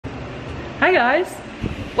Hi guys,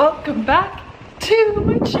 welcome back to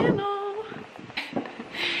my channel.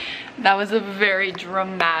 That was a very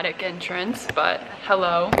dramatic entrance, but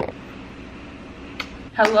hello.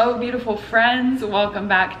 Hello beautiful friends, welcome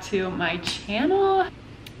back to my channel.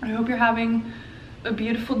 I hope you're having a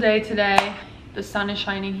beautiful day today. The sun is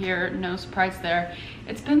shining here, no surprise there.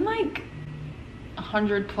 It's been like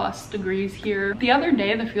 100+ degrees here. The other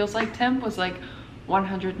day the feels like temp was like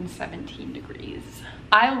 117 degrees.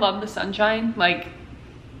 I love the sunshine, but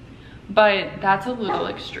that's a little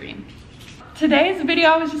extreme. Today's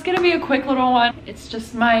video is just gonna be a quick little one. It's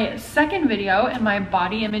just my second video in my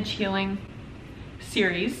body image healing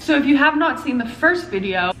series. So if you have not seen the first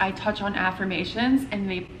video, I touch on affirmations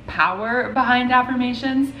and the power behind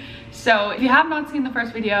affirmations. So if you have not seen the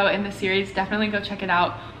first video in the series, definitely go check it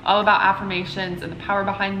out. All about affirmations and the power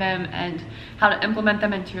behind them and how to implement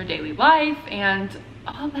them into your daily life and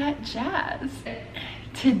all that jazz.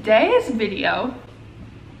 Today's video,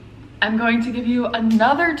 I'm going to give you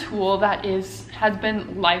another tool that has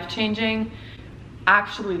been life-changing,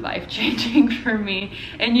 actually life-changing for me.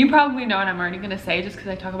 And you probably know what I'm already gonna say just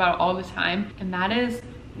because I talk about it all the time, and that is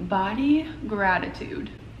body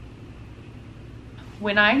gratitude.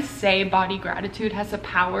 When I say body gratitude has the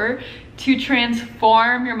power to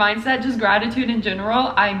transform your mindset, just gratitude in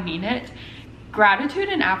general, I mean it. Gratitude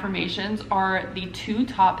and affirmations are the two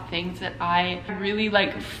top things that I really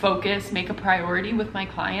make a priority with my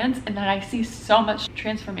clients, and that I see so much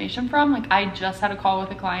transformation from. Like, I just had a call with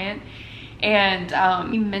a client, and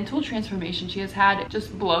the mental transformation she has had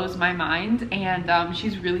just blows my mind. And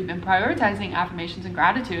she's really been prioritizing affirmations and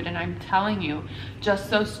gratitude, and I'm telling you, just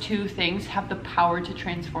those two things have the power to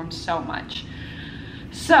transform so much.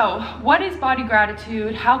 So what is body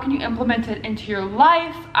gratitude? How can you implement it into your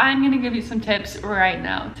life? I'm gonna give you some tips right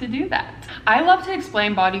now to do that. I love to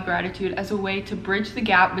explain body gratitude as a way to bridge the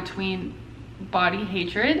gap between body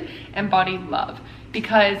hatred and body love,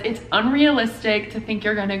 because it's unrealistic to think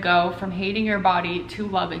you're gonna go from hating your body to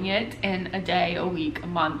loving it in a day, a week, a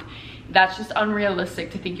month. That's just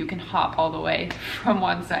unrealistic to think you can hop all the way from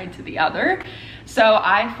one side to the other. So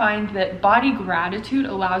I find that body gratitude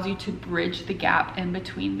allows you to bridge the gap in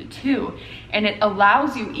between the two. And it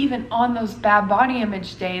allows you, even on those bad body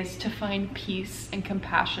image days, to find peace and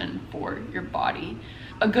compassion for your body.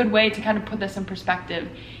 A good way to kind of put this in perspective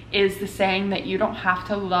is the saying that you don't have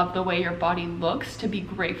to love the way your body looks to be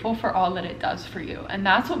grateful for all that it does for you. And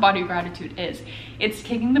that's what body gratitude is. It's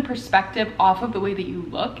taking the perspective off of the way that you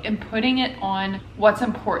look and putting it on what's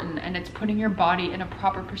important, and it's putting your body in a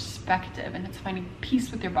proper perspective, and it's finding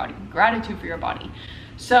peace with your body, gratitude for your body.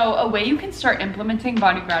 So a way you can start implementing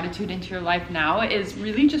body gratitude into your life now is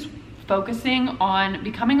really just focusing on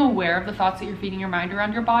becoming aware of the thoughts that you're feeding your mind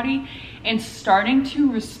around your body and starting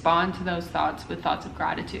to respond to those thoughts with thoughts of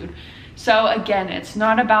gratitude. So again, it's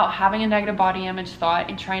not about having a negative body image thought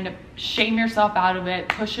and trying to shame yourself out of it,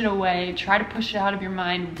 push it away, try to push it out of your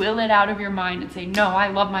mind, will it out of your mind and say, no, I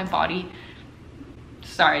love my body.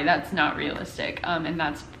 Sorry, that's not realistic, and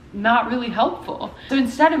that's not really helpful. So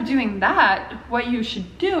instead of doing that, what you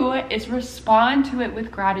should do is respond to it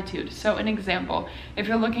with gratitude. So an example, if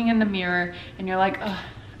you're looking in the mirror and you're like, ugh,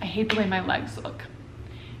 I hate the way my legs look.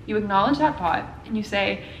 You acknowledge that thought and you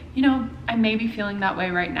say, you know, I may be feeling that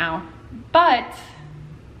way right now, but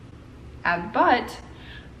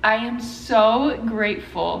I am so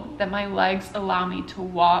grateful that my legs allow me to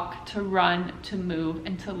walk, to run, to move,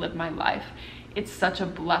 and to live my life. It's such a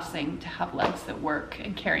blessing to have legs that work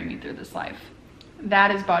and carry me through this life. That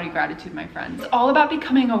is body gratitude, my friends. It's all about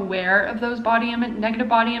becoming aware of those negative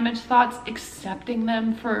body image thoughts, accepting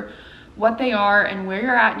them for what they are and where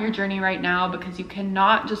you're at in your journey right now, because you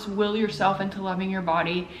cannot just will yourself into loving your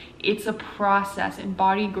body. It's a process, and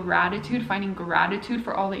body gratitude, finding gratitude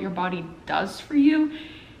for all that your body does for you,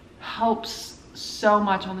 helps so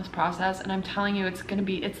much on this process. And I'm telling you,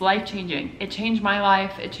 it's life-changing. It changed my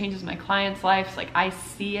life, it changes my clients' lives. Like, I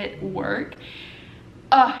see it work.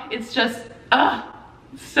 It's just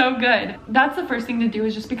so good. That's the first thing to do,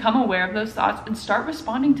 is just become aware of those thoughts and start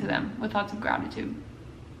responding to them with thoughts of gratitude.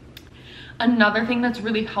 Another thing that's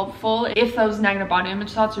really helpful, if those negative body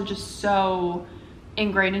image thoughts are just so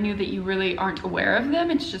ingrained in you that you really aren't aware of them,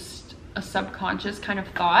 it's just a subconscious kind of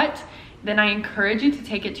thought, then I encourage you to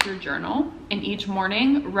take it to your journal, and each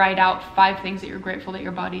morning write out 5 things that you're grateful that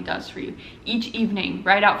your body does for you. Each evening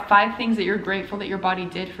write out 5 things that you're grateful that your body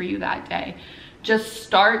did for you that day. Just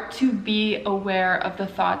start to be aware of the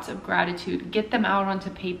thoughts of gratitude. Get them out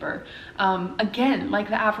onto paper. Again, like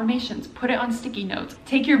the affirmations, put it on sticky notes.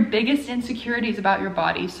 Take your biggest insecurities about your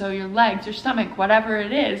body, so your legs, your stomach, whatever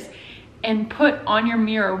it is, and put on your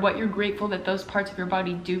mirror what you're grateful that those parts of your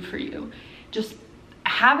body do for you. Just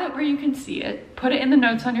have it where you can see it. Put it in the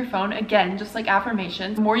notes on your phone. Again, just like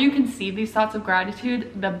affirmations. The more you can see these thoughts of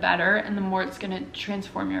gratitude, the better, and the more it's gonna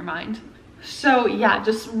transform your mind. So yeah,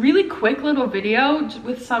 just really quick little video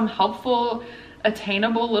with some helpful,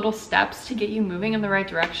 attainable little steps to get you moving in the right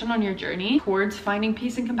direction on your journey towards finding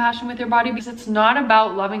peace and compassion with your body, because it's not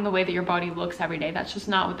about loving the way that your body looks every day. That's just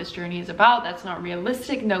not what this journey is about. That's not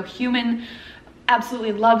realistic. No human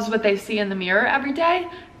absolutely loves what they see in the mirror every day,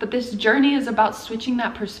 but this journey is about switching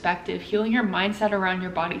that perspective, healing your mindset around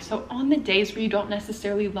your body. So on the days where you don't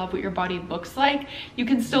necessarily love what your body looks like, you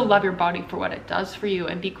can still love your body for what it does for you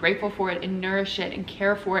and be grateful for it and nourish it and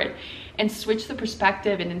care for it and switch the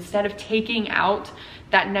perspective. And instead of taking out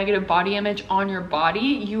that negative body image on your body,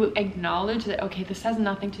 you acknowledge that, okay, this has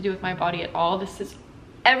nothing to do with my body at all. This is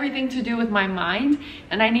everything to do with my mind,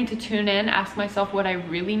 and I need to tune in, ask myself what I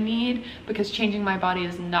really need, because changing my body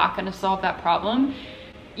is not going to solve that problem.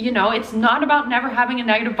 You know, it's not about never having a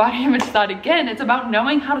negative body image thought again. It's about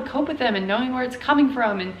knowing how to cope with them and knowing where it's coming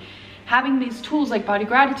from, and having these tools like body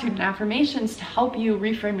gratitude and affirmations to help you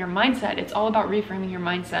reframe your mindset. It's all about reframing your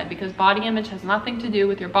mindset, because body image has nothing to do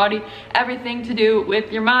with your body, everything to do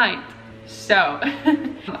with your mind. So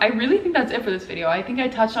I really think that's it for this video. I think I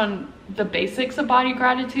touched on the basics of body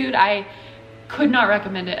gratitude. I could not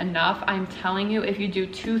recommend it enough. I'm telling you, if you do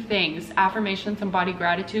two things, affirmations and body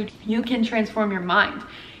gratitude, you can transform your mind.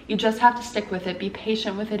 You just have to stick with it. Be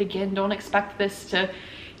patient with it. Again, don't expect this to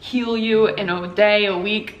heal you in a day, a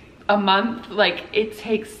week, a month. Like, it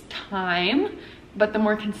takes time. But the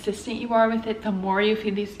more consistent you are with it, the more you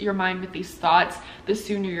feed your mind with these thoughts, the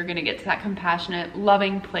sooner you're gonna get to that compassionate,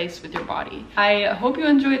 loving place with your body. I hope you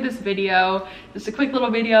enjoyed this video. Just a quick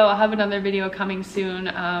little video. I'll have another video coming soon.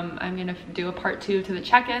 I'm gonna do a part 2 to the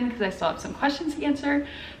check-in because I still have some questions to answer.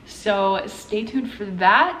 So stay tuned for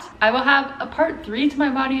that. I will have a part 3 to my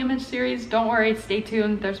body image series. Don't worry, stay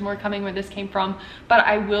tuned. There's more coming where this came from. But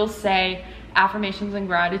I will say, affirmations and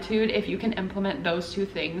gratitude, if you can implement those two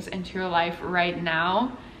things into your life right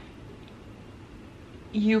now,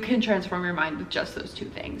 you can transform your mind with just those two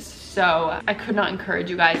things. So I could not encourage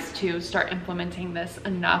you guys to start implementing this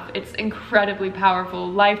enough. It's incredibly powerful,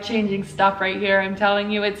 life-changing stuff right here. I'm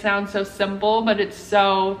telling you, it sounds so simple, but it's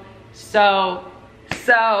so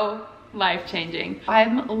life-changing.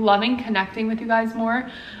 I'm loving connecting with you guys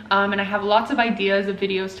more, and I have lots of ideas of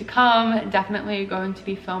videos to come. Definitely going to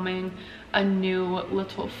be filming a new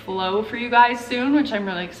little flow for you guys soon, which I'm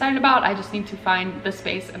really excited about. I just need to find the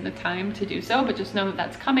space and the time to do so, but just know that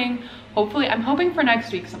that's coming. Hopefully, I'm hoping for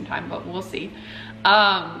next week sometime, but we'll see.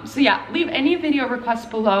 So yeah, leave any video requests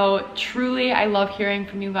below. Truly, I love hearing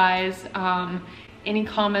from you guys. Any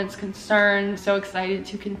comments, concerns. So excited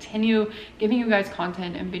to continue giving you guys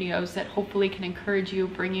content and videos that hopefully can encourage you,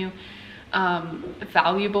 bring you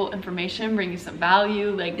valuable information, bring you some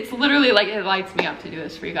value. Like, it's literally like, it lights me up to do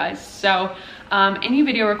this for you guys. So any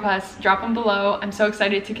video requests, drop them below. I'm so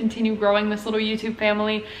excited to continue growing this little YouTube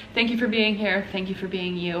family. Thank you for being here. Thank you for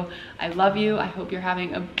being you. I love you. I hope you're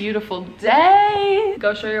having a beautiful day.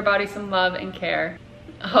 Go show your body some love and care.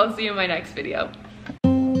 I'll see you in my next video.